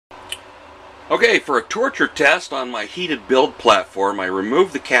Okay, for a torture test on my heated build platform, I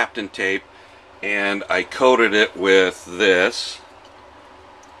removed the Kapton tape and I coated it with this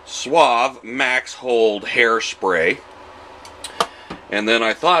Suave Max Hold hairspray. And then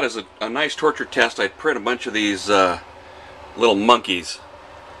I thought, as a nice torture test, I'd print a bunch of these little monkeys.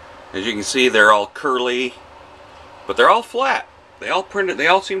 As you can see, they're all curly, but they're all flat. They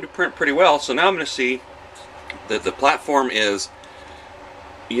all seem to print pretty well. So now I'm going to see that the platform is,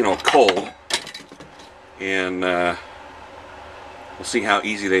 you know, cold, and we'll see how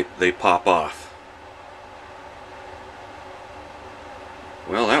easy they pop off.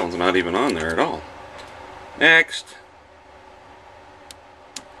 Well, that one's not even on there at all. Next.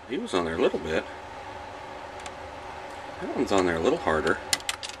 He was on there a little bit. That one's on there a little harder.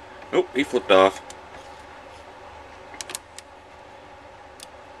 Nope, he flipped off.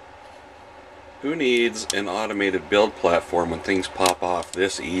 Who needs an automated build platform when things pop off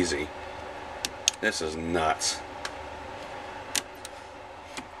this easy? This is nuts.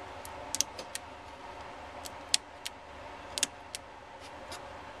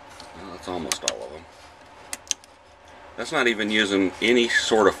 Well, that's almost all of them. That's not even using any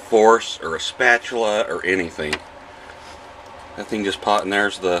sort of force or a spatula or anything. That thing just popped, and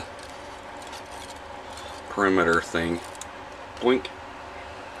there's the perimeter thing. Blink.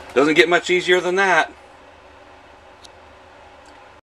 Doesn't get much easier than that.